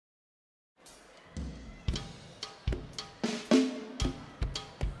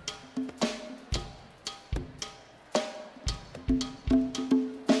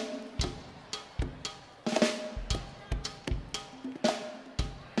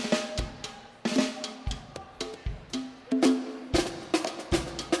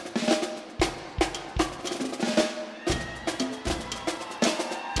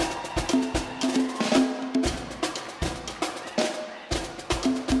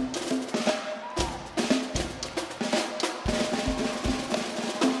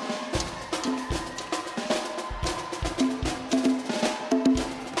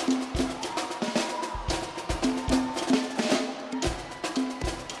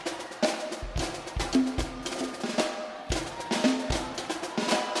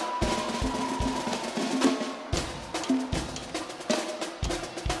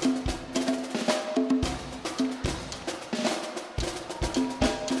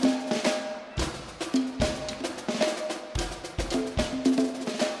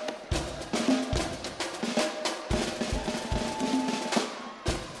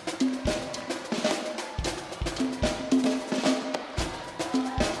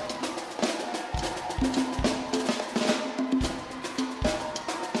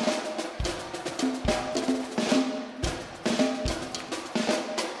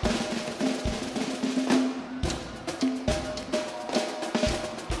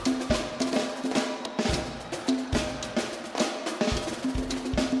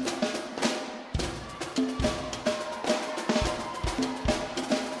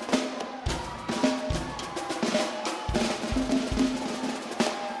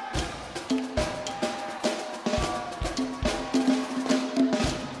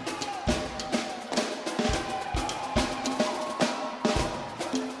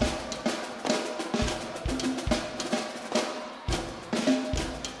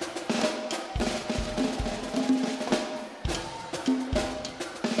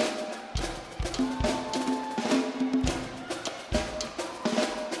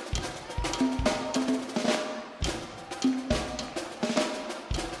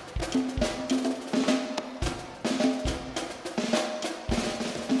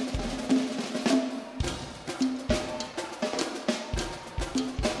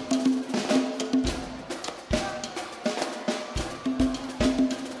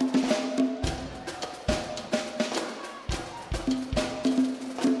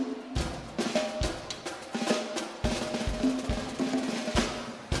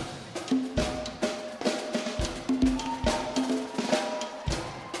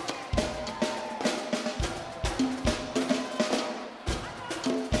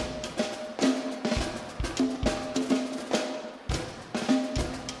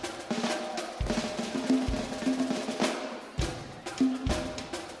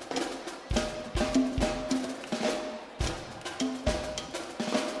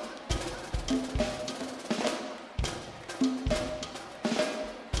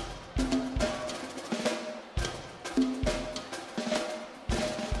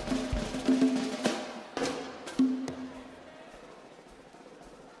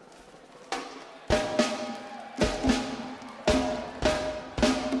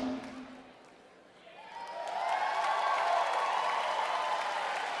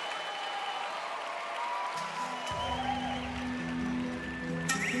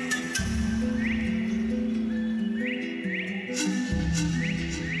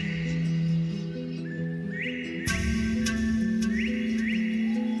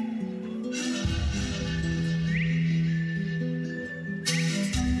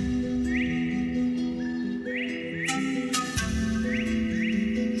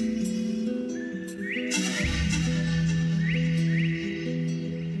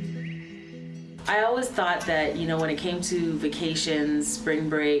I always thought that, when it came to vacations, spring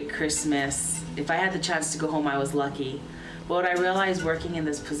break, Christmas, if I had the chance to go home, I was lucky. But what I realized working in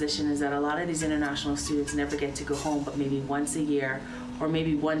this position is that a lot of these international students never get to go home, but maybe once a year, or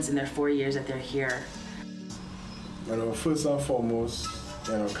maybe once in their 4 years that they're here. First and foremost,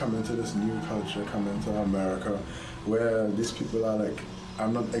 coming to this new culture, coming to America, where these people are like,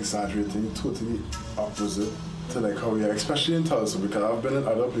 I'm not exaggerating, totally opposite to how we are, especially in Tulsa, because I've been in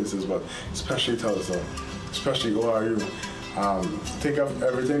other places, but especially Tulsa, especially ORU. Think of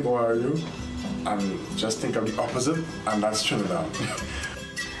everything ORU, and just think of the opposite, and that's Trinidad.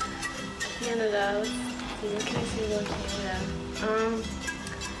 Canada, Canada.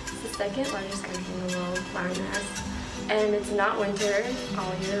 It's the second largest country in the world, landmass. And it's not winter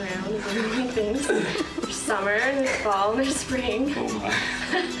all year round. There's only things. There's summer, there's fall, and there's spring. Oh my.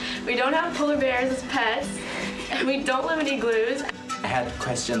 We don't have polar bears as pets, and we don't live in igloos. I had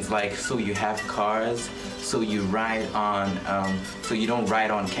questions like, so you have cars, so you ride on, so you don't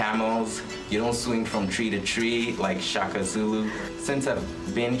ride on camels, you don't swing from tree to tree like Shaka Zulu. Since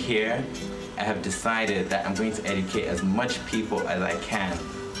I've been here, I have decided that I'm going to educate as much people as I can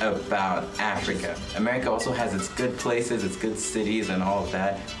about Africa. America also has its good places, its good cities and all of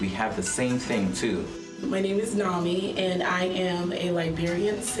that. We have the same thing too. My name is Nami, and I am a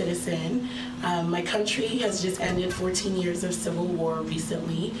Liberian citizen. My country has just ended 14 years of civil war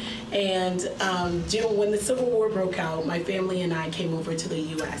recently, and when the Civil War broke out, my family and I came over to the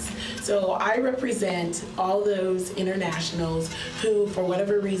U.S. So I represent all those internationals who, for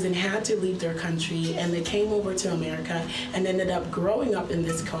whatever reason, had to leave their country, and they came over to America and ended up growing up in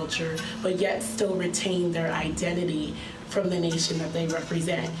this culture, but yet still retain their identity from the nation that they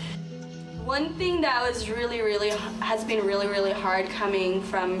represent. One thing that was has been really hard coming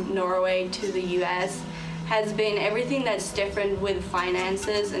from Norway to the US has been everything that's different with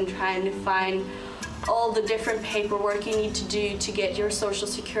finances and trying to find all the different paperwork you need to do to get your social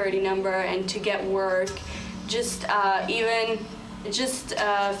security number and to get work. Just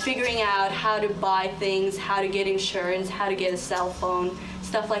figuring out how to buy things, how to get insurance, how to get a cell phone,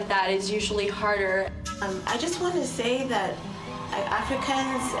 stuff like that is usually harder. I just want to say that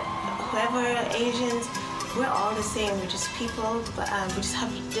Africans, whoever, Asians, we're all the same. We're just people, but we just have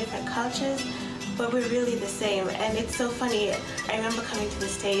different cultures, but we're really the same. And it's so funny. I remember coming to the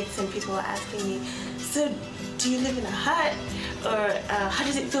States and people were asking me, so do you live in a hut? Or how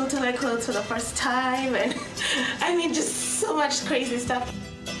does it feel to wear clothes for the first time? And I mean, just so much crazy stuff.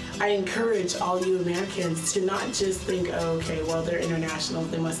 I encourage all you Americans to not just think, oh, okay, well, they're international,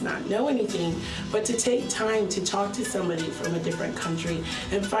 they must not know anything, but to take time to talk to somebody from a different country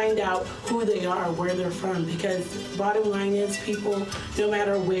and find out who they are, where they're from, because bottom line is, people, no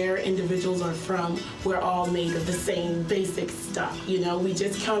matter where individuals are from, we're all made of the same basic stuff. We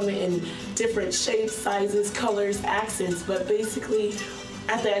just come in different shapes, sizes, colors, accents, but basically,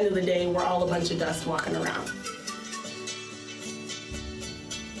 at the end of the day, we're all a bunch of dust walking around.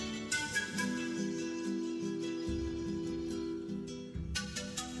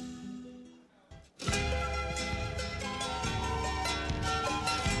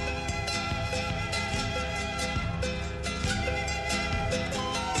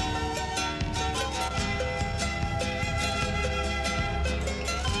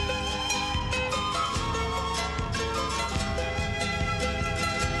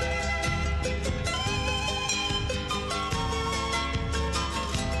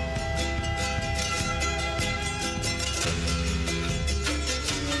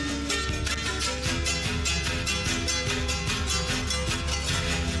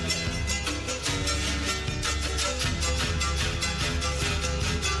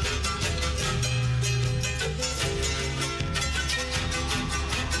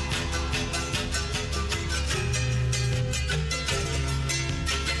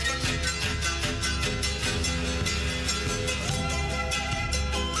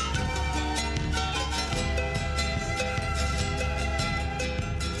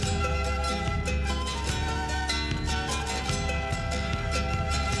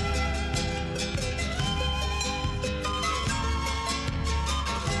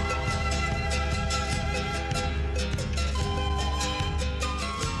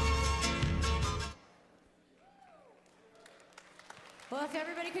 Well, if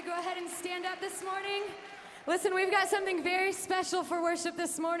everybody could go ahead and stand up this morning. Listen, we've got something very special for worship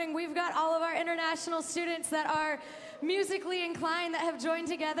this morning. We've got all of our international students that are musically inclined that have joined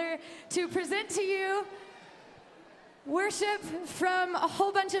together to present to you worship from a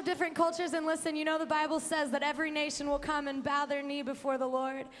whole bunch of different cultures. And listen, the Bible says that every nation will come and bow their knee before the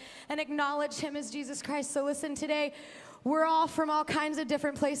Lord and acknowledge him as Jesus Christ. So listen, today we're all from all kinds of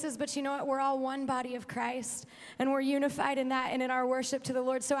different places, but you know what? We're all one body of Christ, and we're unified in that and in our worship to the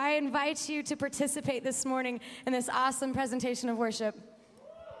Lord. So I invite you to participate this morning in this awesome presentation of worship.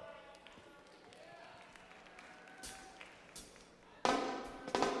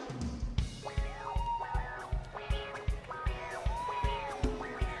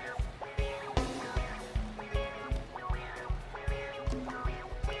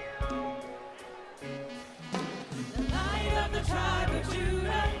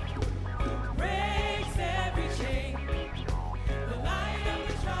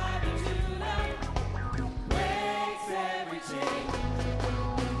 Breaks every chain.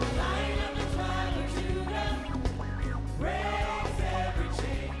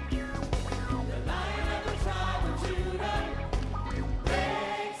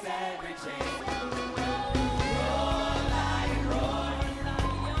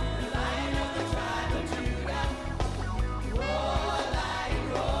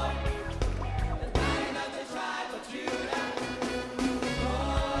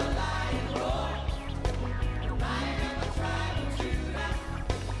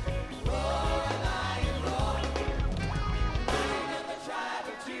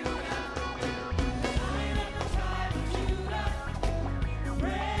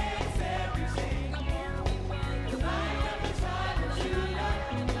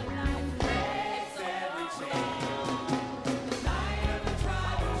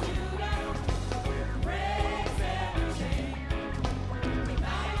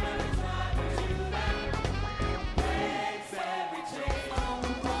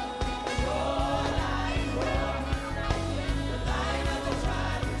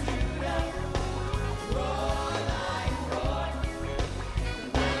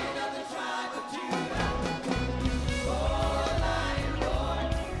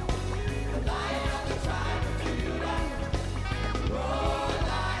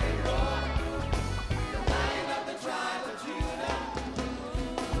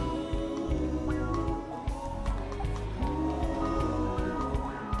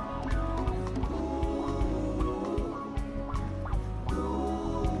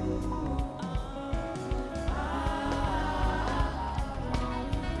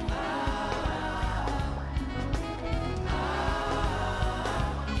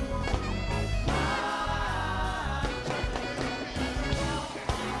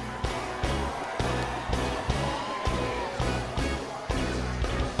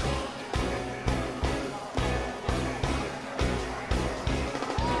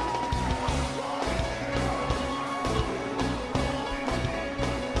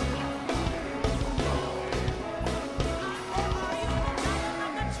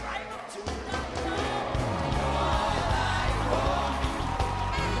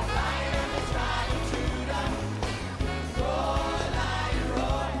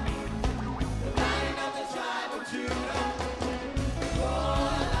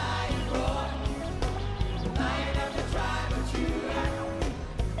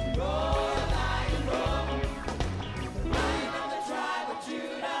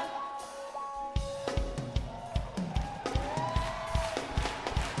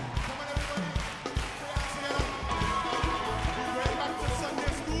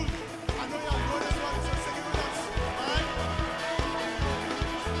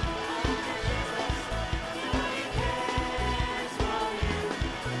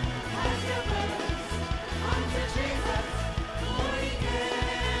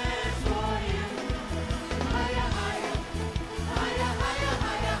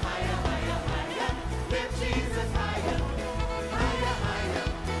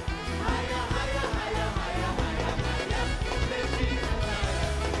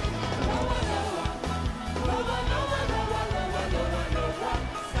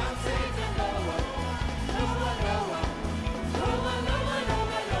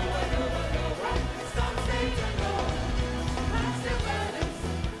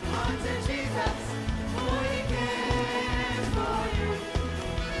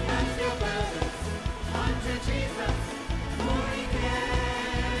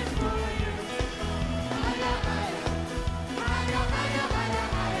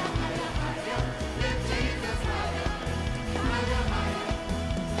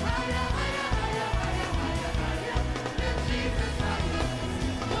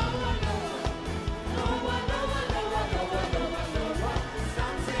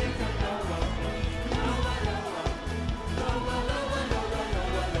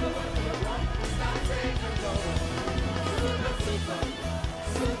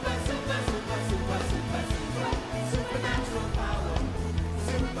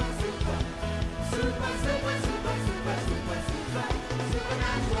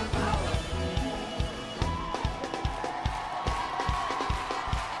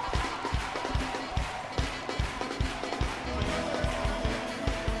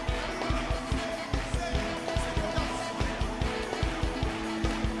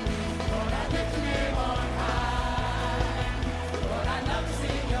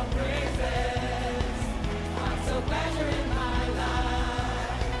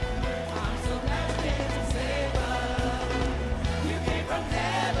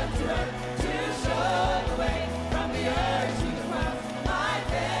 To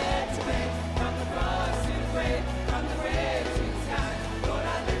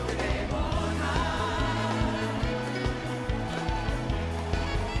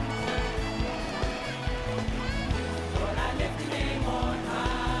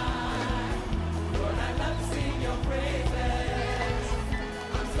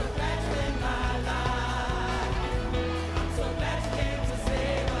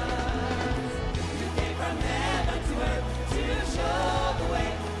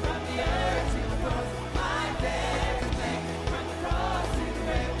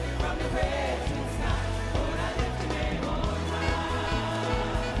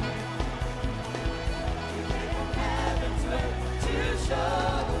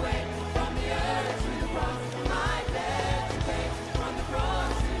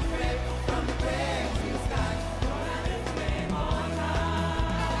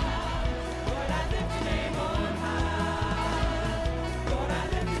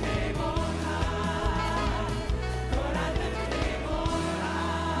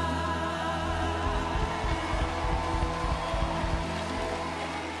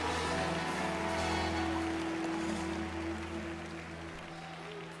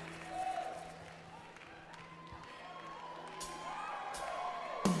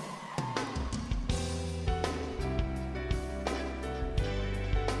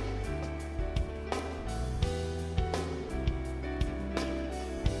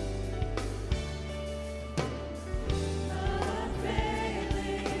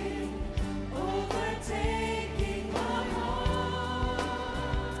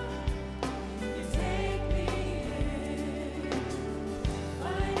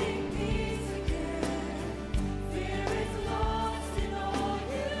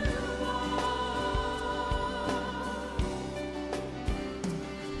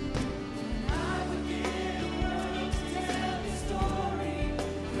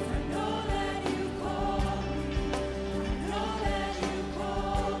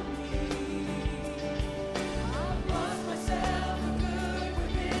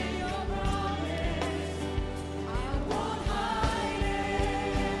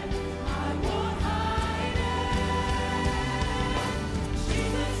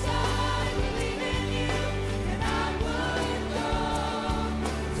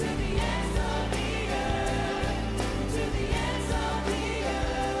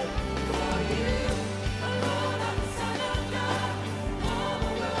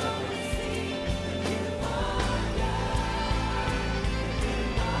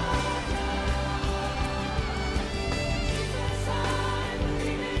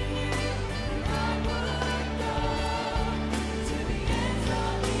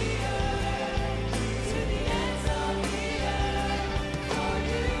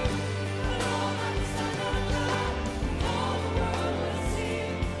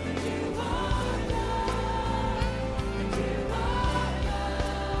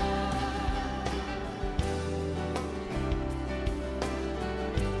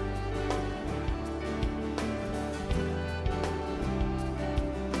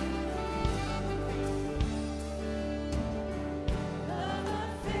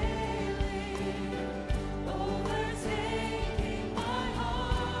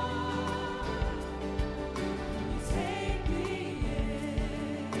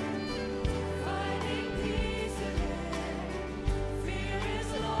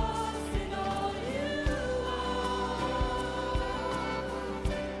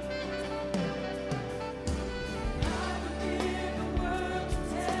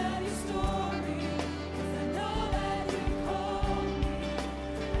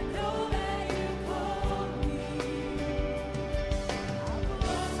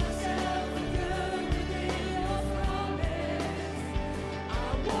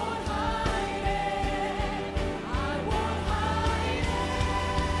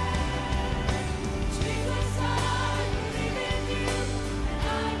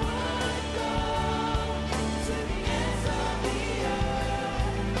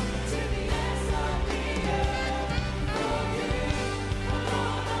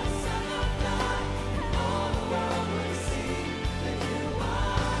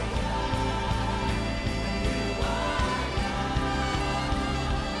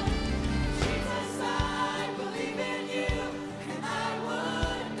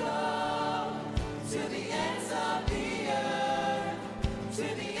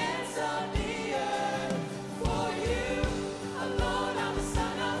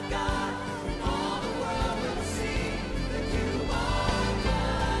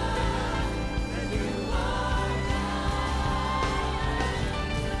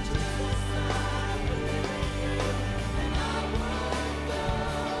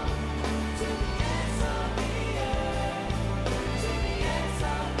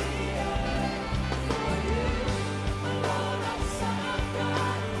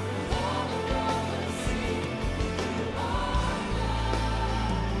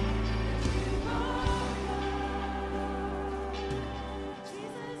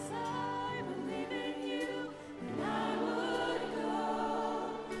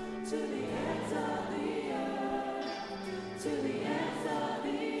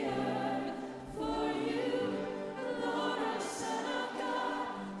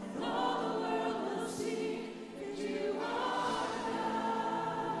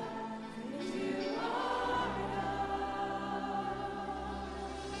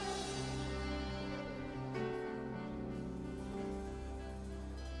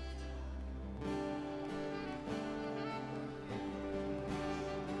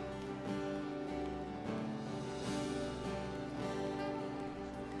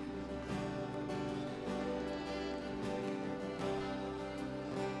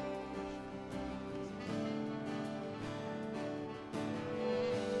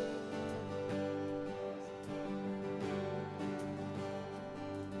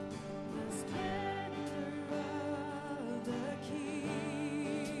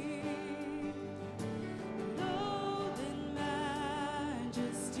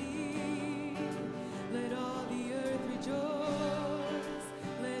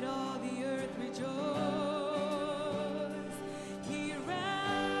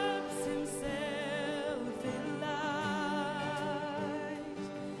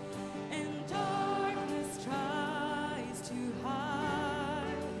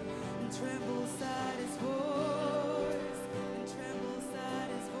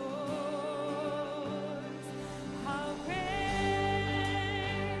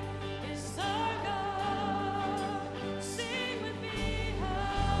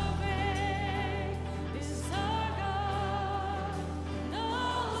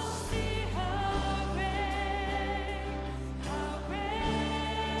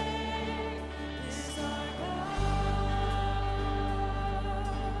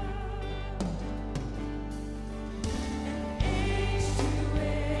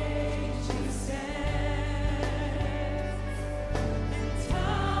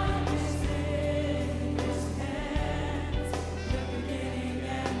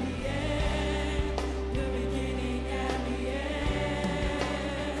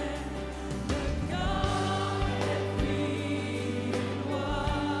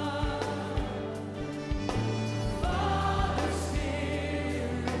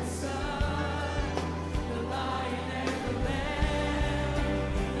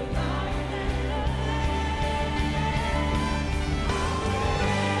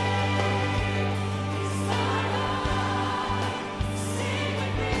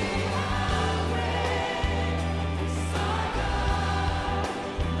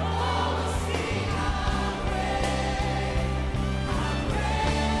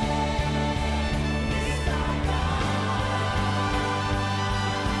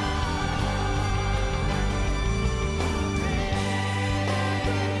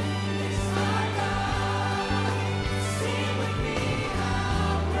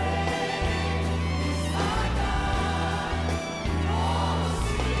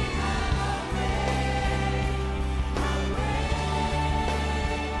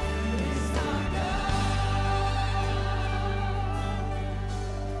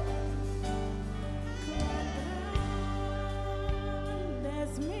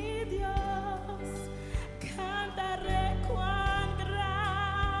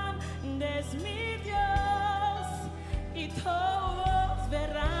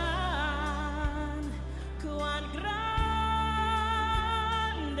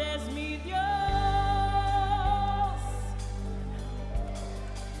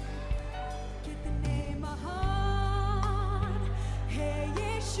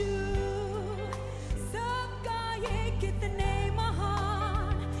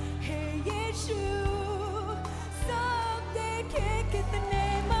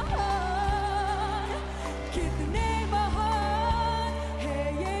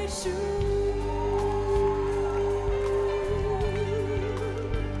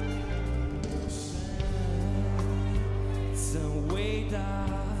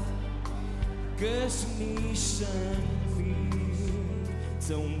căci ni-și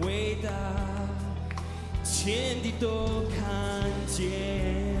真伟大，天地都看见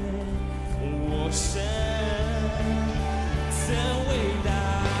我神真伟大。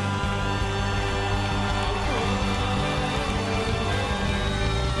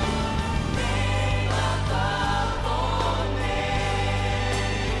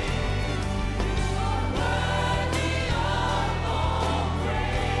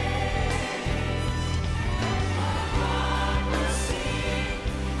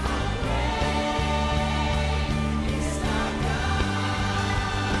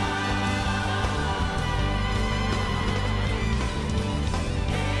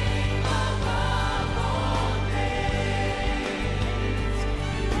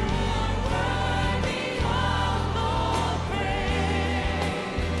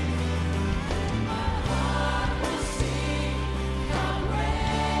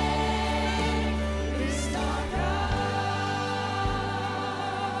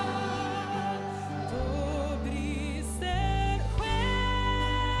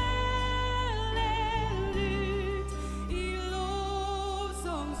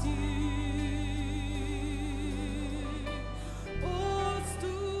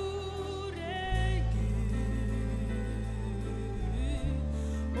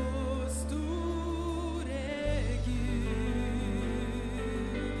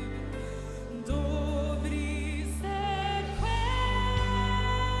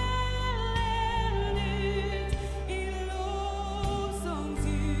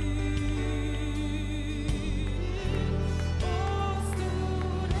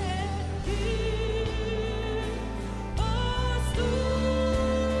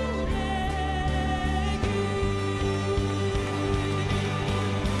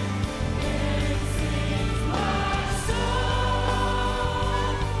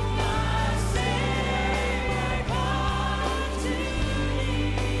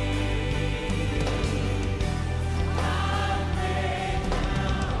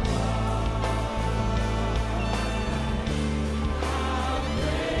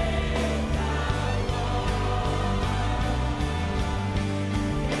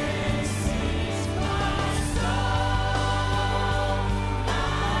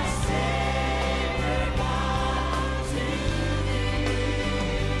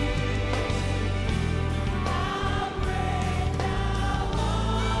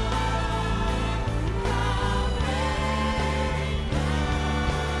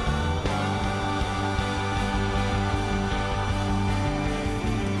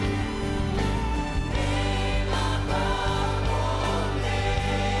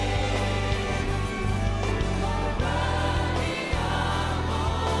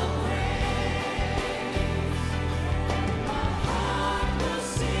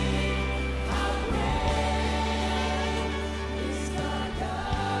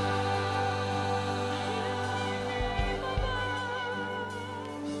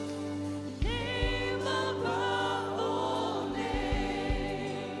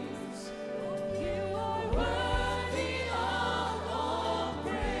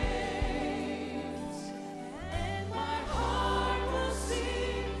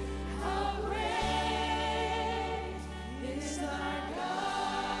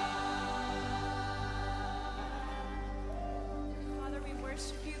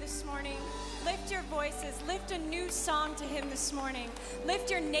Voices, lift a new song to him this morning.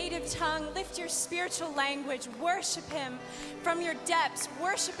 Lift your native tongue, lift your spiritual language, worship him from your depths,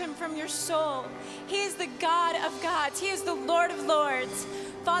 worship him from your soul. He is the God of gods, he is the Lord of lords.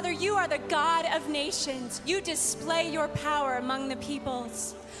 Father, you are the God of nations. You display your power among the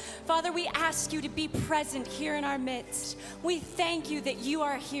peoples. Father, we ask you to be present here in our midst. We thank you that you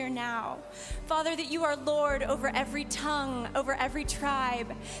are here now. Father, that you are Lord over every tongue, over every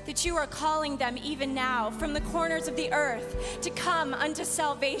tribe, that you are calling them even now from the corners of the earth to come unto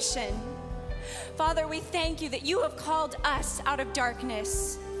salvation. Father, we thank you that you have called us out of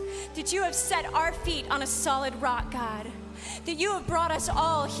darkness, that you have set our feet on a solid rock, God, that you have brought us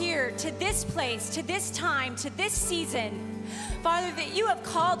all here to this place, to this time, to this season. Father, that you have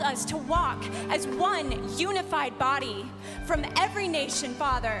called us to walk as one unified body from every nation,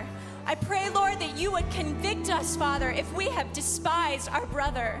 Father. I pray, Lord, that you would convict us, Father, if we have despised our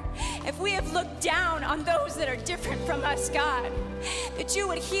brother, if we have looked down on those that are different from us, God, that you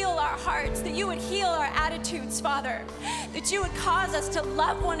would heal our hearts, that you would heal our attitudes, Father, that you would cause us to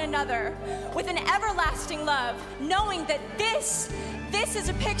love one another with an everlasting love, knowing that this is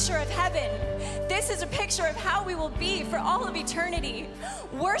a picture of heaven. This is a picture of how we will be for all of eternity,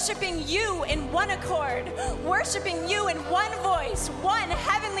 worshiping you in one accord, worshiping you in one voice, one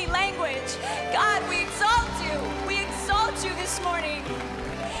heavenly language. God, we exalt you. We exalt you this morning.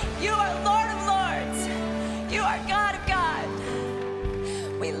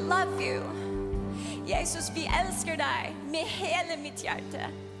 Jesus, vi älskar dig med hela mitt hjärta.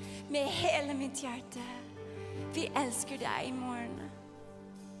 Med hela mitt hjärta. Vi älskar dig imorgon.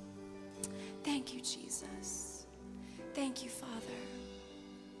 Thank you, Jesus. Thank you, Father.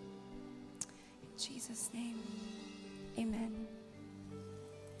 In Jesus' name, amen.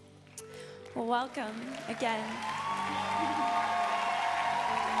 Well, welcome again.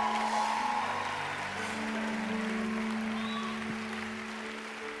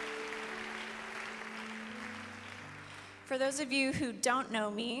 For those of you who don't know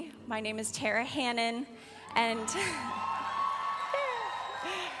me, my name is Tara Hannon, and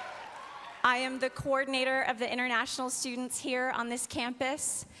I am the coordinator of the international students here on this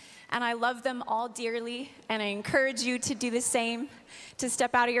campus, and I love them all dearly, and I encourage you to do the same, to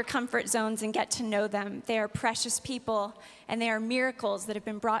step out of your comfort zones and get to know them. They are precious people, and they are miracles that have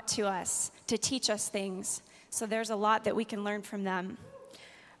been brought to us to teach us things, so there's a lot that we can learn from them.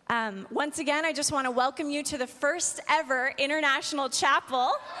 Once again, I just want to welcome you to the first ever International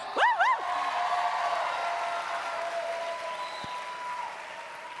Chapel. Woo, woo!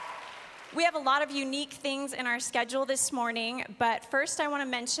 We have a lot of unique things in our schedule this morning, but first I want to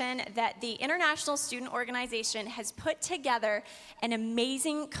mention that the International Student Organization has put together an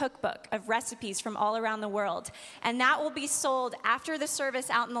amazing cookbook of recipes from all around the world, and that will be sold after the service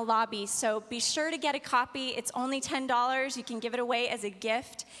out in the lobby, so be sure to get a copy. It's only $10. You can give it away as a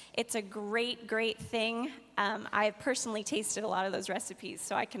gift. It's a great, great thing. I have personally tasted a lot of those recipes,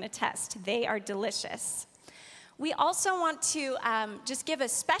 so I can attest. They are delicious. We also want to just give a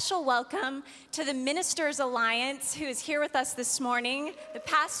special welcome to the Ministers Alliance, who is here with us this morning. The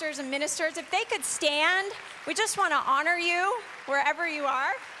pastors and ministers, if they could stand, we just want to honor you wherever you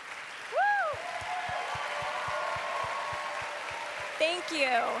are. Woo! Thank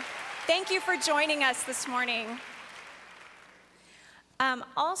you. Thank you for joining us this morning.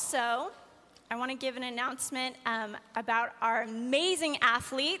 Also, I want to give an announcement about our amazing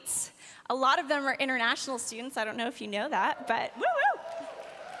athletes. A lot of them are international students. I don't know if you know that, but woo-woo!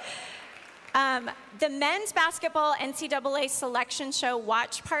 The men's basketball NCAA selection show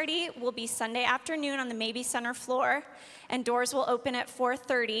watch party will be Sunday afternoon on the Mabee Center floor, and doors will open at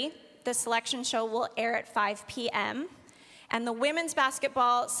 4:30. The selection show will air at 5 p.m. And the women's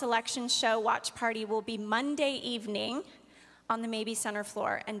basketball selection show watch party will be Monday evening on the Mabee Center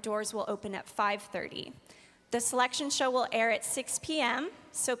floor, and doors will open at 5:30. The selection show will air at 6 p.m.,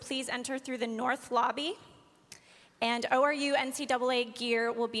 so please enter through the north lobby. And ORU NCAA gear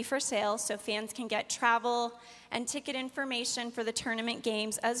will be for sale, so fans can get travel and ticket information for the tournament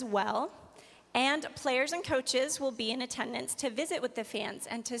games as well. And players and coaches will be in attendance to visit with the fans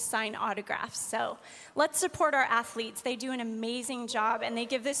and to sign autographs. So let's support our athletes. They do an amazing job, and they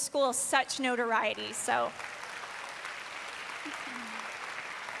give this school such notoriety. So.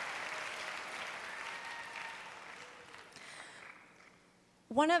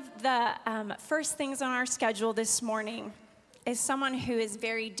 One of the first things on our schedule this morning is someone who is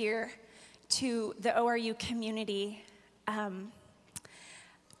very dear to the ORU community.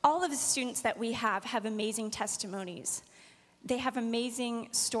 All of the students that we have amazing testimonies. They have amazing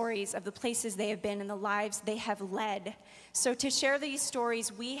stories of the places they have been and the lives they have led. So to share these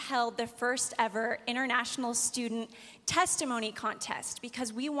stories, we held the first ever International Student Testimony Contest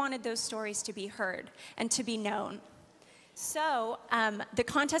because we wanted those stories to be heard and to be known. So the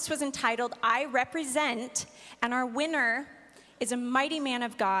contest was entitled, I Represent, and our winner is a mighty man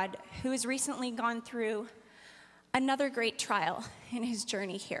of God who has recently gone through another great trial in his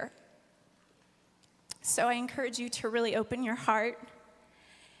journey here. So I encourage you to really open your heart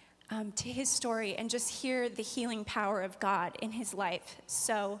to his story and just hear the healing power of God in his life.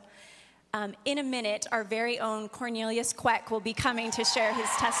 So in a minute, our very own Cornelius Queck will be coming to share his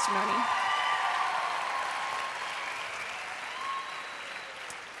testimony.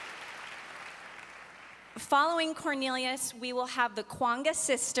 Following Cornelius, we will have the Kwanga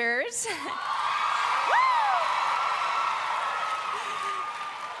sisters.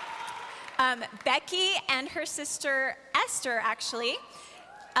 Becky and her sister Esther, actually,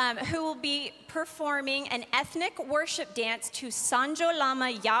 who will be performing an ethnic worship dance to Sanjo Lama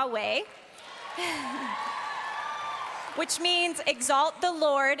Yahweh, which means exalt the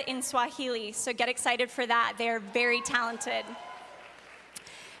Lord in Swahili. So get excited for that. They are very talented.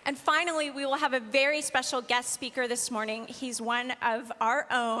 And finally, we will have a very special guest speaker this morning. He's one of our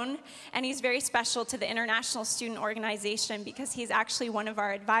own, and he's very special to the International Student Organization because he's actually one of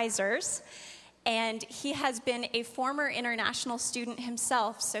our advisors. And he has been a former international student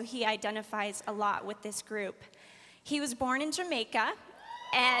himself, so he identifies a lot with this group. He was born in Jamaica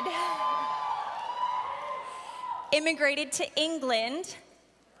and immigrated to England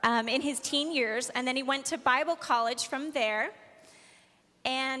in his teen years, and then he went to Bible college from there.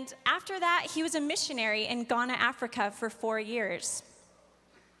 And after that, he was a missionary in Ghana, Africa for 4 years.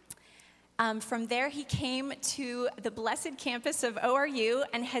 From there, he came to the blessed campus of ORU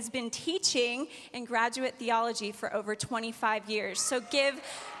and has been teaching in graduate theology for over 25 years. So give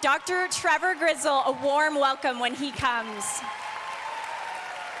Dr. Trevor Grizzle a warm welcome when he comes.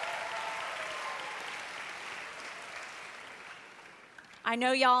 I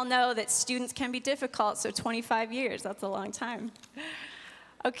know y'all know that students can be difficult, so 25 years, that's a long time.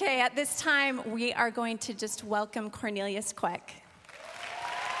 Okay, at this time, we are going to just welcome Cornelius Queck.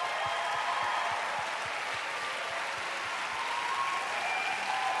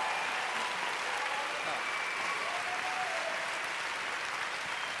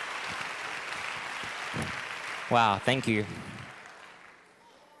 Wow, thank you.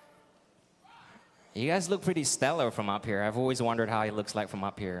 You guys look pretty stellar from up here. I've always wondered how it looks like from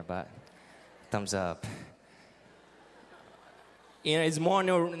up here, but thumbs up. You know, it's more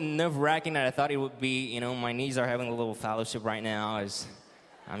nerve-wracking than I thought it would be. You know, my knees are having a little fellowship right now as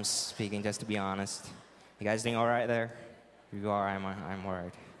I'm speaking, just to be honest. You guys doing all right there? You are, I'm all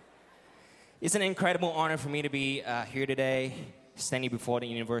right. It's an incredible honor for me to be here today, standing before the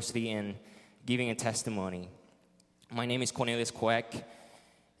university and giving a testimony. My name is Cornelius Queck,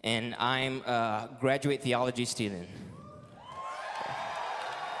 and I'm a graduate theology student.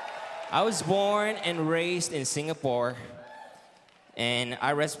 I was born and raised in Singapore, and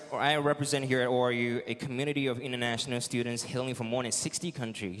I represent here at ORU a community of international students hailing from more than 60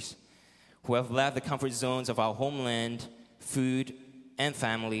 countries who have left the comfort zones of our homeland, food, and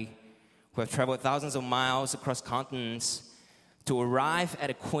family, who have traveled thousands of miles across continents to arrive at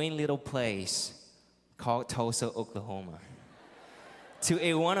a quaint little place called Tulsa, Oklahoma, to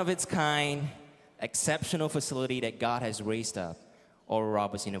a one-of-its-kind, exceptional facility that God has raised up,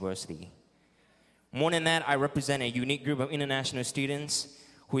 ORU University. More than that, I represent a unique group of international students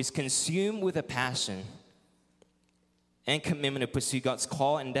who is consumed with a passion and commitment to pursue God's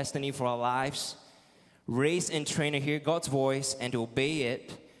call and destiny for our lives, raised and trained to hear God's voice and to obey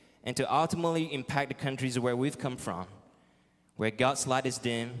it, and to ultimately impact the countries where we've come from, where God's light is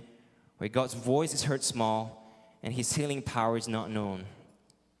dim, where God's voice is heard small, and His healing power is not known.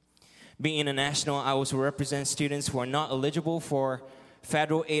 Being international, I also represent students who are not eligible for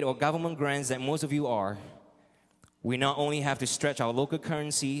federal aid or government grants that most of you are. We not only have to stretch our local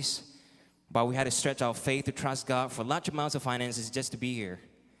currencies, but we had to stretch our faith to trust God for large amounts of finances just to be here.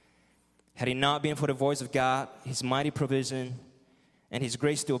 Had it not been for the voice of God, His mighty provision, and His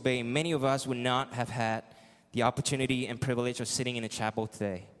grace to obey, many of us would not have had the opportunity and privilege of sitting in a chapel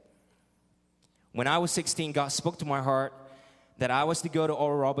today. When I was 16, God spoke to my heart that I was to go to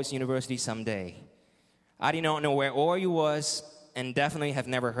ORU University someday. I did not know where ORU was and definitely have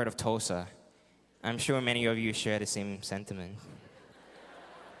never heard of Tulsa. I'm sure many of you share the same sentiment.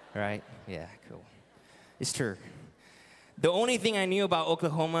 Right? Yeah, cool. It's true. The only thing I knew about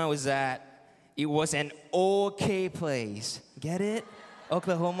Oklahoma was that it was an okay place. Get it?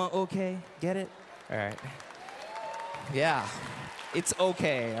 Oklahoma, okay? Get it? All right. Yeah, it's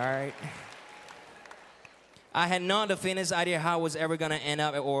okay, all right? I had not the faintest idea how I was ever going to end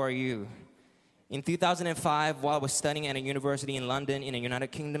up at ORU. In 2005, while I was studying at a university in London in the United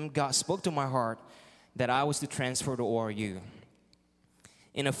Kingdom, God spoke to my heart that I was to transfer to ORU.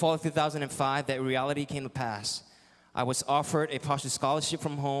 In the fall of 2005, that reality came to pass. I was offered a partial scholarship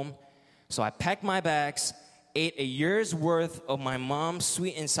from home, so I packed my bags, ate a year's worth of my mom's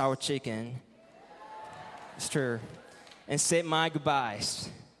sweet and sour chicken, it's true, and said my goodbyes.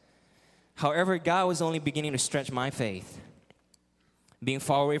 However, God was only beginning to stretch my faith. Being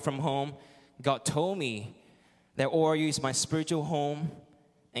far away from home, God told me that ORU is my spiritual home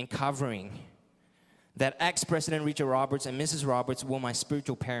and covering, that ex-President Richard Roberts and Mrs. Roberts were my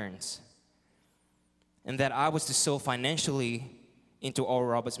spiritual parents, and that I was to sow financially into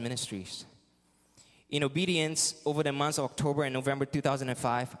ORU Ministries. In obedience, over the months of October and November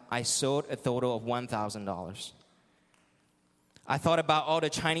 2005, I sowed a total of $1,000. I thought about all the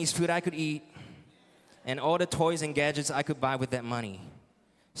Chinese food I could eat and all the toys and gadgets I could buy with that money.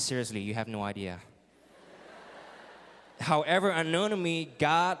 Seriously, you have no idea. However, unknown to me,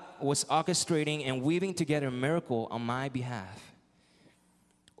 God was orchestrating and weaving together a miracle on my behalf.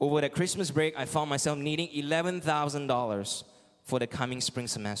 Over the Christmas break, I found myself needing $11,000 for the coming spring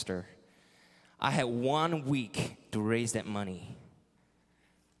semester. I had 1 week to raise that money.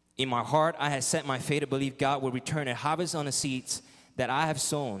 In my heart, I had set my faith to believe God would return a harvest on the seeds that I have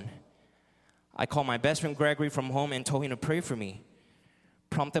sown. I called my best friend Gregory from home and told him to pray for me.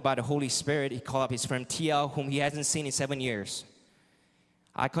 Prompted by the Holy Spirit, he called up his friend TL, whom he hasn't seen in 7 years.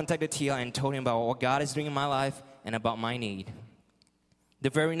 I contacted Tia and told him about what God is doing in my life and about my need. The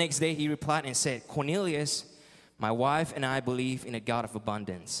very next day, he replied and said, Cornelius, my wife and I believe in a God of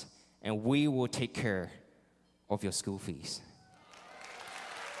abundance, and we will take care of your school fees.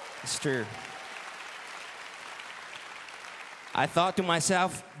 It's true. I thought to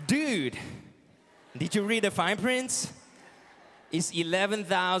myself, dude, did you read the fine print? It's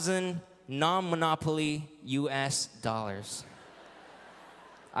 11,000 non-monopoly US dollars.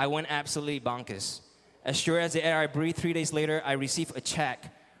 I went absolutely bonkers. As sure as the air I breathed, 3 days later, I received a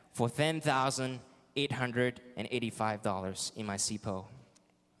check for $10,885 in my CPO.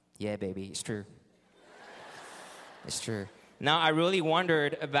 Yeah, baby, it's true. It's true. Now, I really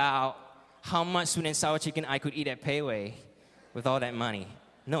wondered about how much sweet and sour chicken I could eat at Payway with all that money.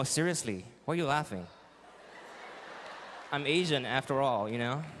 No, seriously, why are you laughing? I'm Asian after all, you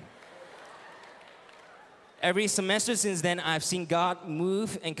know? Every semester since then, I've seen God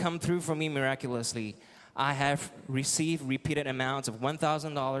move and come through for me miraculously. I have received repeated amounts of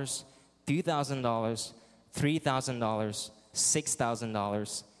 $1,000, $2,000, $3,000,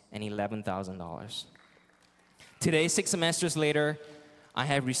 $6,000, and $11,000. Today, 6 semesters later, I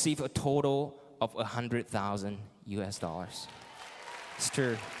have received a total of 100,000 US dollars. It's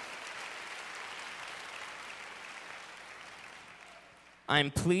true. I'm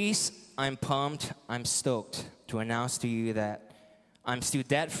pleased, I'm pumped, I'm stoked to announce to you that I'm still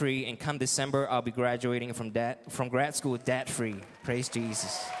debt-free, and come December, I'll be graduating from grad school debt-free. Praise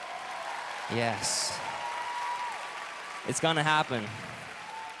Jesus. Yes. It's gonna happen.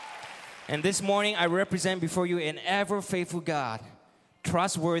 And this morning, I represent before you an ever-faithful God,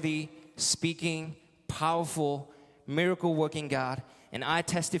 trustworthy, speaking, powerful, miracle-working God, and I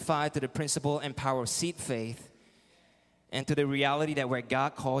testify to the principle and power of seed faith and to the reality that where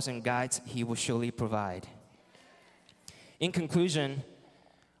God calls and guides, He will surely provide. In conclusion,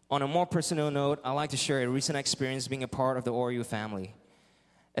 on a more personal note, I'd like to share a recent experience being a part of the ORU family.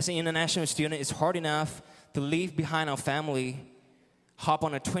 As an international student, it's hard enough to leave behind our family, hop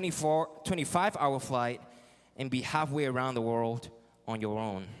on a 25-hour flight, and be halfway around the world on your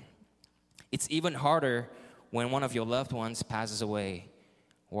own. It's even harder when one of your loved ones passes away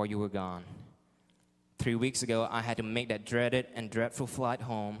or you were gone. 3 weeks ago, I had to make that dreaded and dreadful flight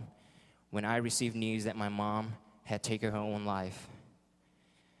home when I received news that my mom had taken her own life.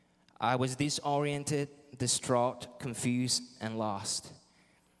 I was disoriented, distraught, confused, and lost.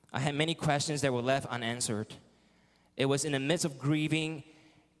 I had many questions that were left unanswered. It was in the midst of grieving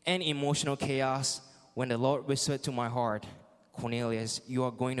and emotional chaos when the Lord whispered to my heart, Cornelius, you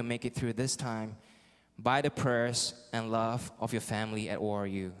are going to make it through this time by the prayers and love of your family at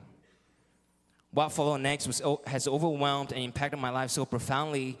ORU. What followed next has overwhelmed and impacted my life so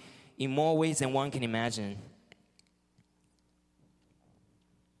profoundly in more ways than one can imagine.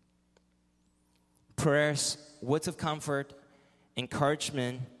 Prayers, words of comfort,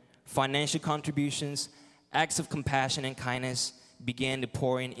 encouragement, financial contributions, acts of compassion and kindness began to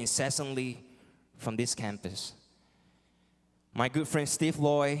pour in incessantly from this campus. My good friend Steve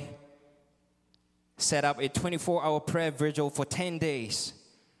Loy set up a 24-hour prayer vigil for 10 days,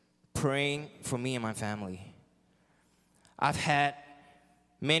 praying for me and my family. I've had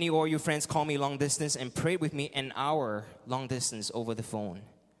many ORU friends call me long distance and prayed with me an hour long distance over the phone.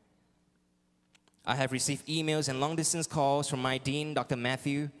 I have received emails and long distance calls from my dean, Dr.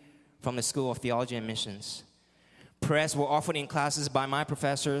 Matthew, from the School of Theology and Missions. Prayers were offered in classes by my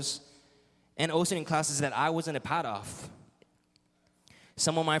professors and also in classes that I wasn't a part of.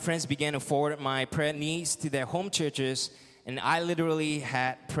 Some of my friends began to forward my prayer needs to their home churches, and I literally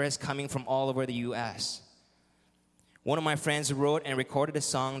had prayers coming from all over the U.S. One of my friends wrote and recorded a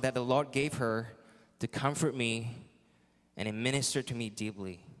song that the Lord gave her to comfort me, and it ministered to me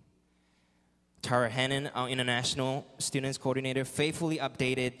deeply. Tara Hannon, our international students coordinator, faithfully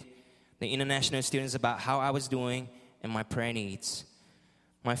updated the international students about how I was doing and my prayer needs.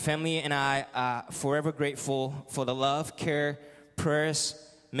 My family and I are forever grateful for the love, care, prayers,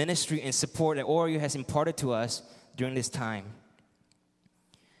 ministry, and support that ORU has imparted to us during this time.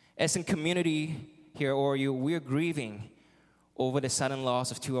 As a community here at ORU, we are grieving over the sudden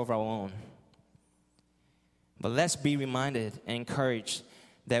loss of 2 of our own. But let's be reminded and encouraged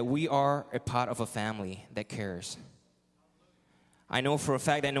that we are a part of a family that cares. I know for a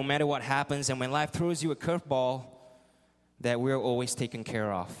fact that no matter what happens and when life throws you a curveball, that we're always taken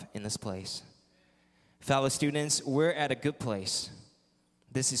care of in this place. Fellow students, we're at a good place.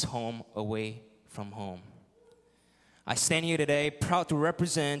 This is home away from home. I stand here today proud to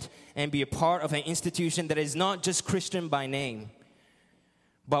represent and be a part of an institution that is not just Christian by name,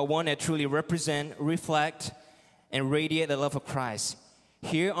 but one that truly represent, reflect, and radiate the love of Christ.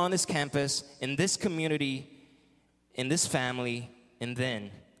 here on this campus, in this community, in this family, and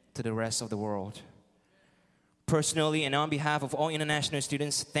then to the rest of the world. Personally and on behalf of all international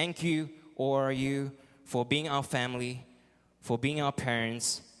students, thank you, ORU, for being our family, for being our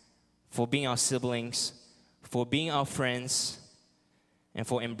parents, for being our siblings, for being our friends, and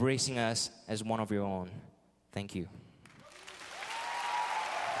for embracing us as one of your own. Thank you.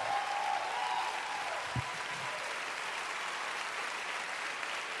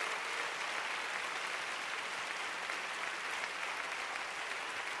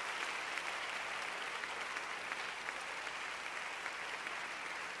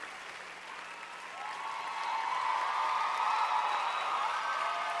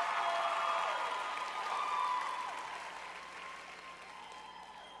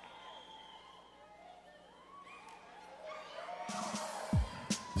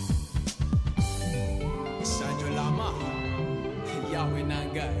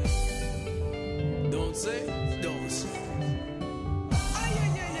 Don't say, don't say.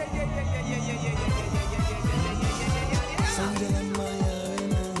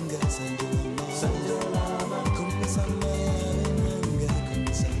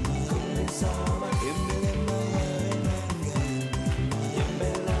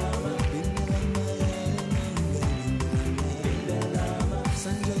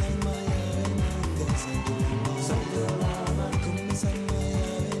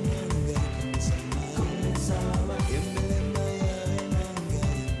 Emblem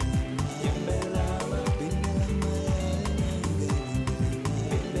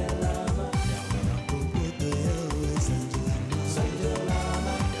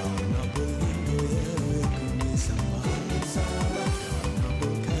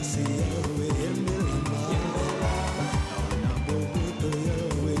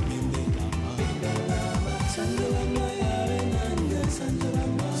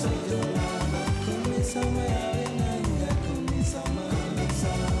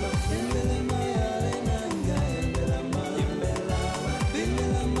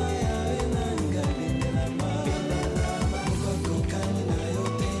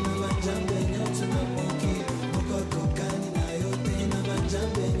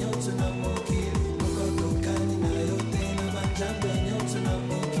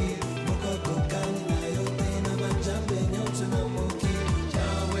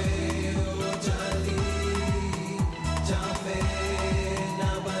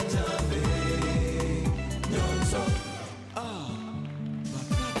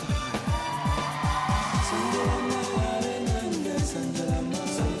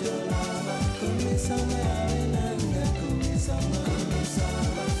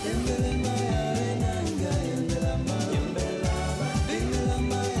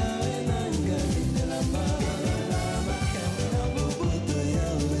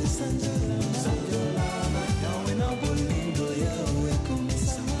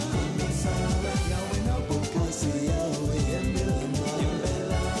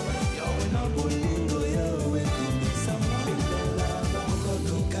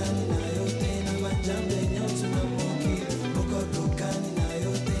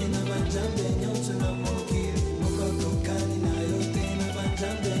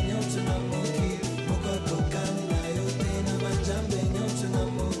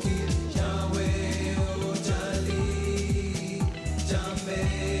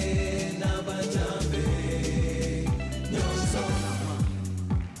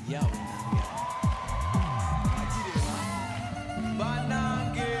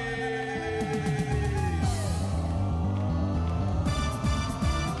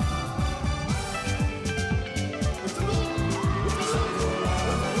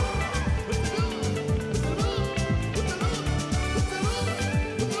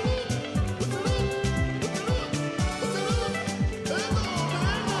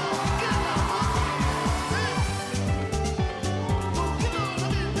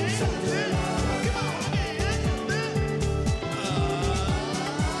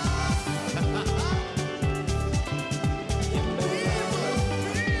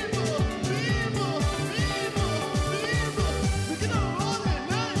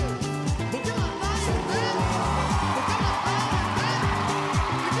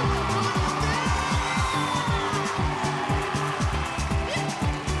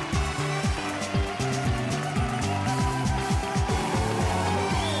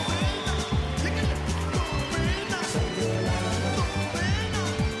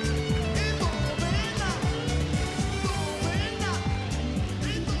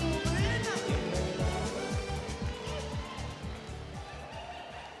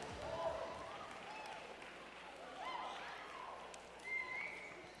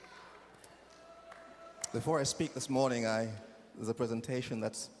Before I speak this morning, there's a presentation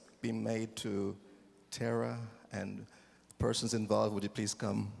that's been made to Tara and persons involved. Would you please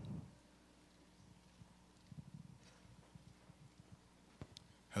come?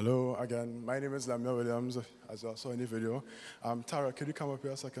 Hello again. My name is Lemuel Williams, as you saw in the video. Tara, could you come up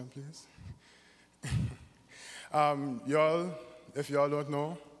here a second, please? If y'all don't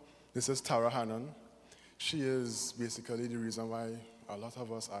know, this is Tara Hannon. She is basically the reason why a lot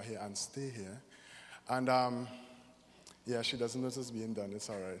of us are here and stay here. And yeah, she doesn't know this is being done. It's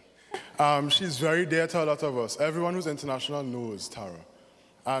all right. She's very dear to a lot of us. Everyone who's international knows Tara.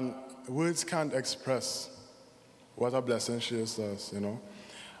 And words can't express what a blessing she is to us, you know.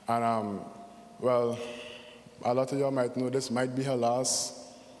 And, well, a lot of y'all might know this might be her last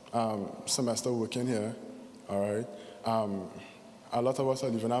semester working here, all right? A lot of us are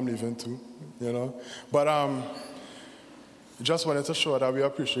leaving. I'm leaving too, you know. But just wanted to show that we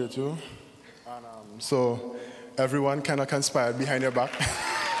appreciate you. And so everyone kind of conspired behind your back.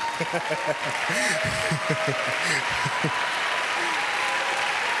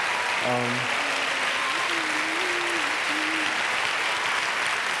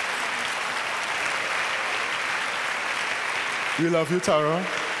 We love you, Tara.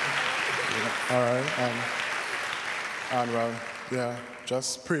 All right. And well, yeah,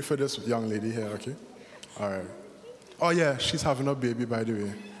 just pray for this young lady here, okay? All right. Oh, yeah, she's having a baby, by the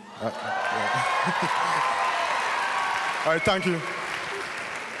way. Yeah. All right, thank you.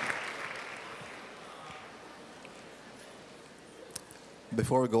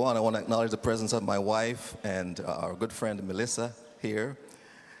 Before we go on, I want to acknowledge the presence of my wife and our good friend Melissa here.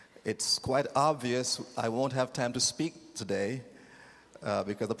 It's quite obvious I won't have time to speak today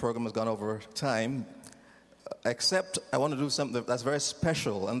because the program has gone over time, except I want to do something that's very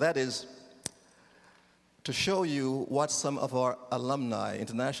special, and that is to show you what some of our alumni,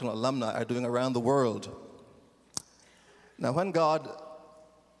 international alumni, are doing around the world. Now, when God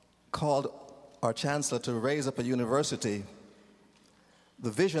called our chancellor to raise up a university,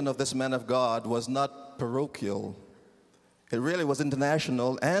 the vision of this man of God was not parochial. It really was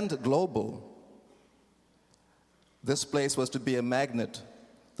international and global. This place was to be a magnet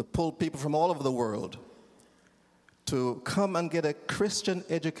to pull people from all over the world to come and get a Christian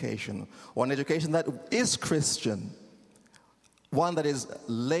education, or an education that is Christian, one that is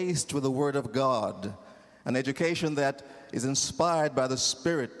laced with the Word of God, an education that is inspired by the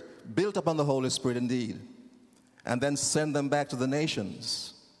Spirit, built upon the Holy Spirit indeed, and then send them back to the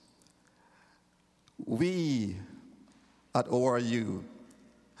nations. We at ORU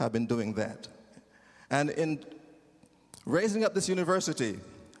have been doing that. And in raising up this university,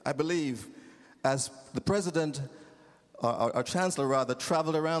 I believe, as the president, our chancellor rather,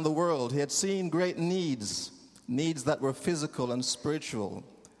 traveled around the world, he had seen great needs that were physical and spiritual.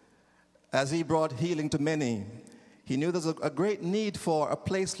 As he brought healing to many, he knew there's a great need for a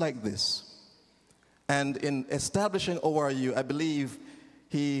place like this. And in establishing ORU, I believe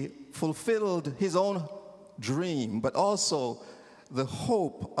he fulfilled his own dream, but also the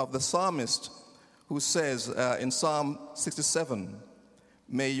hope of the psalmist who says in Psalm 67,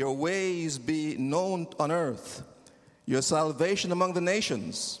 "May your ways be known on earth, your salvation among the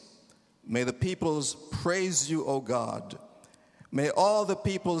nations. May the peoples praise you, O God. May all the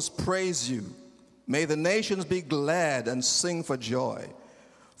peoples praise you. May the nations be glad and sing for joy.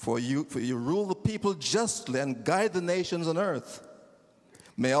 For you rule the people justly and guide the nations on earth.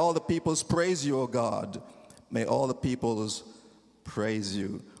 May all the peoples praise you, O God. May all the peoples praise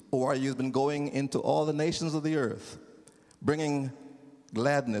you." Or you've been going into all the nations of the earth, bringing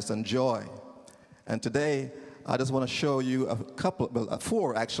gladness and joy. And today, I just want to show you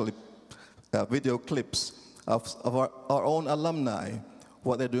four actually, video clips of our own alumni,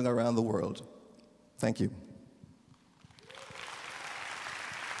 what they're doing around the world. Thank you.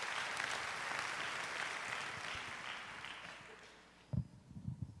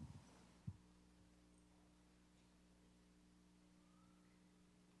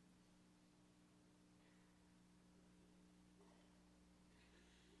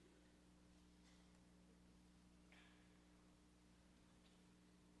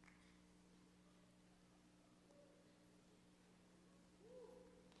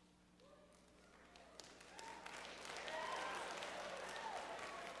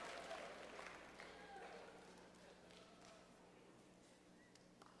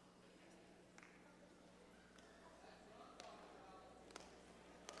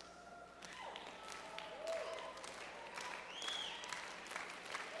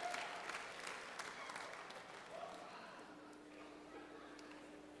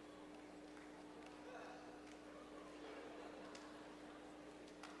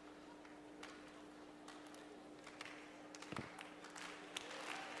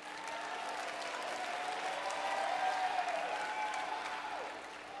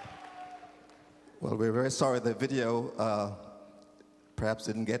 Well, we're very sorry the video perhaps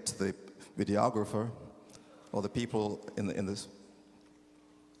didn't get to the videographer or the people in this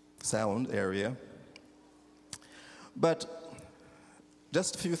sound area. But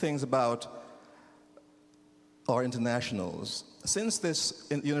just a few things about our internationals. Since this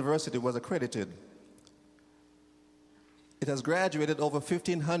university was accredited, it has graduated over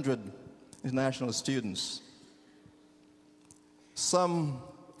 1,500 international students. Some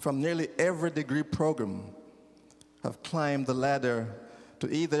from nearly every degree program have climbed the ladder to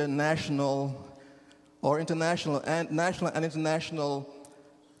either national or international and international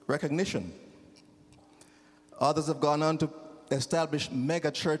recognition. Others have gone on to establish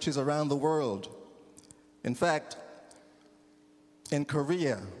mega churches around the world. In fact, in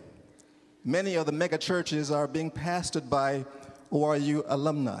Korea, many of the mega churches are being pastored by ORU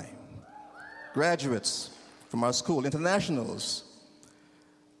alumni, graduates from our school, internationals.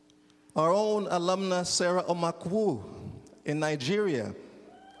 Our own alumna Sarah Omakwu in Nigeria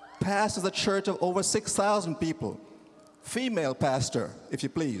pastors a church of over 6,000 people. Female pastor, if you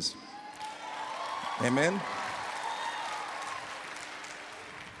please. Amen.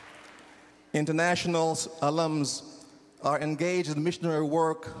 International alums are engaged in missionary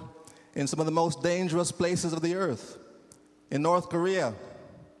work in some of the most dangerous places of the earth. In North Korea,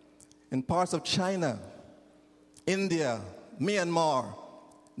 in parts of China, India, Myanmar,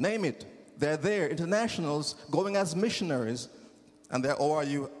 name it. They're there, internationals going as missionaries, and they're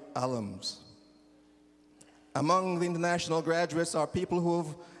ORU alums. Among the international graduates are people who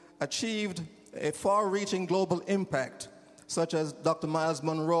have achieved a far-reaching global impact, such as Dr. Miles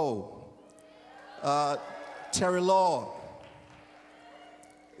Monroe, Terry Law,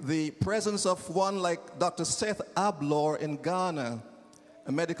 the presence of one like Dr. Seth Ablor in Ghana,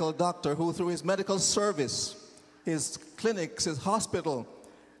 a medical doctor who through his medical service, his clinics, his hospital,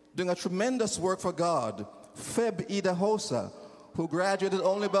 doing a tremendous work for God. Feb Idahosa, who graduated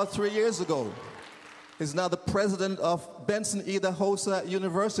only about 3 years ago, is now the president of Benson Idahosa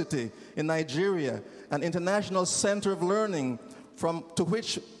University in Nigeria, an international center of learning to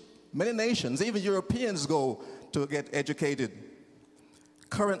which many nations, even Europeans, go to get educated.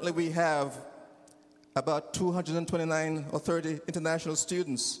 Currently, we have about 229 or 30 international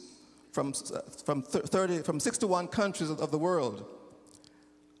students from 61 countries of the world.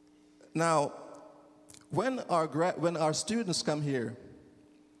 Now, when our students come here,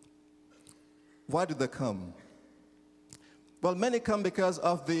 why do they come? Well, many come because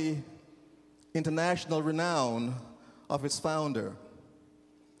of the international renown of its founder.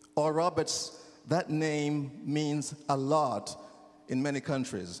 Oral Roberts, that name means a lot in many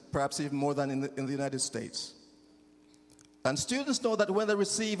countries, perhaps even more than in the United States. And students know that when they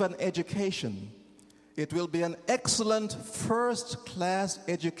receive an education, it will be an excellent first-class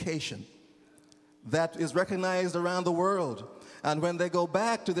education that is recognized around the world. And when they go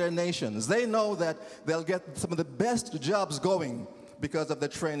back to their nations, they know that they'll get some of the best jobs going because of the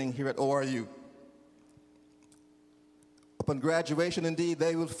training here at ORU. Upon graduation, indeed,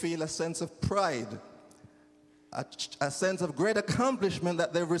 they will feel a sense of pride, a sense of great accomplishment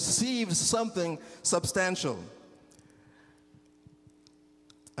that they've received something substantial.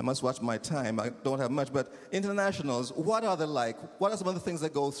 I must watch my time. I don't have much, but internationals, what are they like? What are some of the things they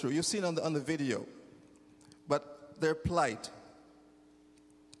go through? You've seen on the video, but their plight.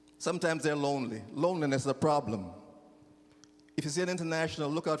 Sometimes they're lonely. Loneliness is a problem. If you see an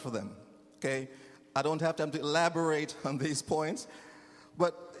international, look out for them, okay? I don't have time to elaborate on these points,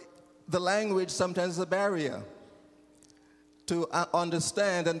 but the language sometimes is a barrier. To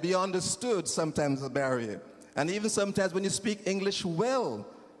understand and be understood sometimes is a barrier. And even sometimes when you speak English well,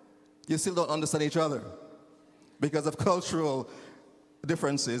 you still don't understand each other because of cultural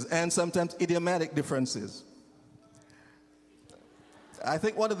differences and sometimes idiomatic differences. I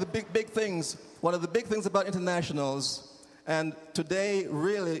think one of the big things about internationals, and today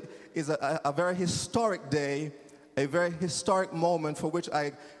really is a very historic day, a very historic moment for which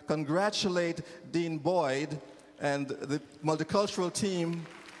I congratulate Dean Boyd and the multicultural team.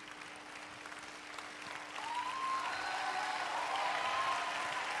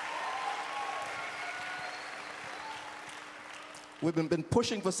 We've been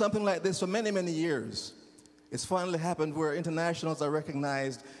pushing for something like this for many, many years. It's finally happened where internationals are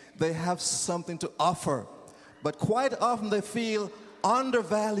recognized. They have something to offer. But quite often they feel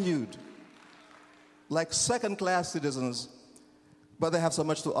undervalued, like second-class citizens, but they have so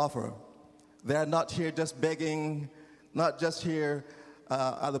much to offer. They're not here just begging, not just here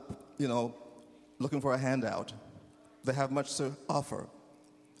looking for a handout. They have much to offer.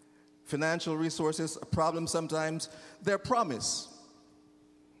 Financial resources, a problem sometimes. Their promise.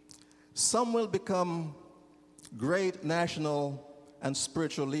 Some will become great national and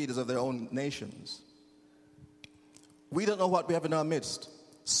spiritual leaders of their own nations. We don't know what we have in our midst.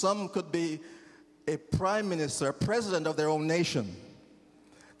 Some could be a prime minister, a president of their own nation,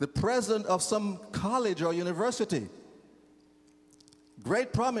 the president of some college or university.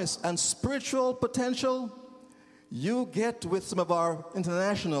 Great promise and spiritual potential. You get with some of our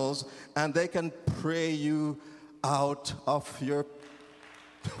internationals and they can pray you out of your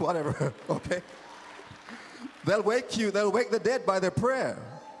whatever, okay? They'll wake the dead by their prayer,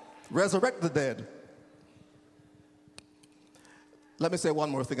 resurrect the dead. Let me say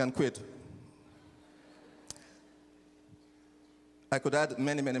one more thing and quit. I could add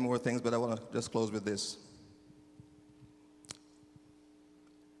many, many more things, but I want to just close with this.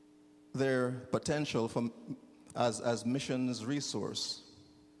 Their potential from, as missions resource.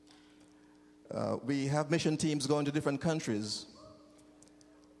 We have mission teams going to different countries.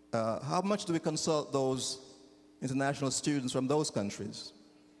 How much do we consult those international students from those countries?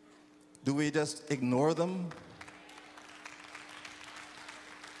 Do we just ignore them?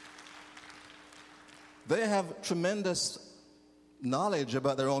 They have tremendous knowledge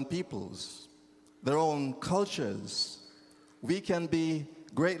about their own peoples, their own cultures. We can be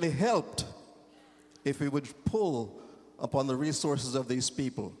greatly helped if we would pull upon the resources of these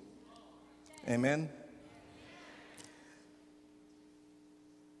people. Amen?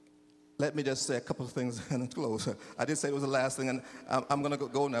 Let me just say a couple of things and close. I did say it was the last thing, and I'm going to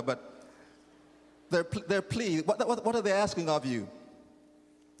go now, but their plea, what are they asking of you?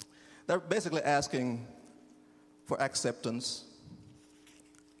 They're basically asking for acceptance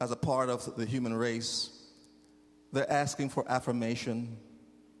as a part of the human race. They're asking for affirmation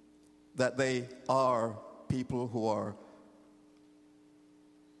that they are people who are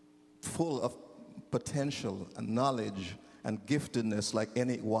full of potential and knowledge and giftedness like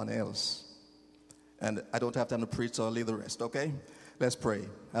anyone else. And I don't have time to preach, so I'll leave the rest, okay? Let's pray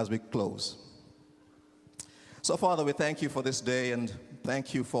as we close. So, Father, we thank you for this day and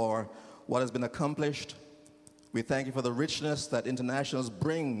thank you for what has been accomplished. We thank you for the richness that internationals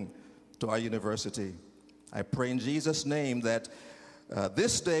bring to our university. I pray in Jesus' name that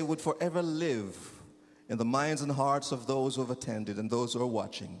this day would forever live in the minds and hearts of those who have attended and those who are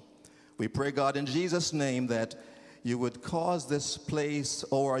watching. We pray, God, in Jesus' name that you would cause this place,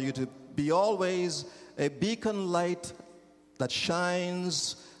 ORU, to be always a beacon light that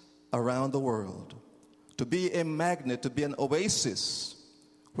shines around the world, to be a magnet, to be an oasis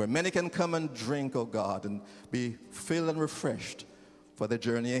where many can come and drink, oh God, and be filled and refreshed for the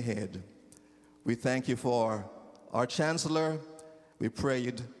journey ahead. We thank you for our Chancellor. We pray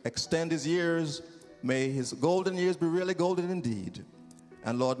you'd extend his years. May his golden years be really golden indeed.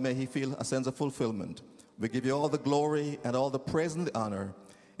 And Lord, may he feel a sense of fulfillment. We give you all the glory and all the praise and the honor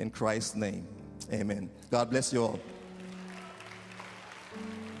in Christ's name. Amen. God bless you all.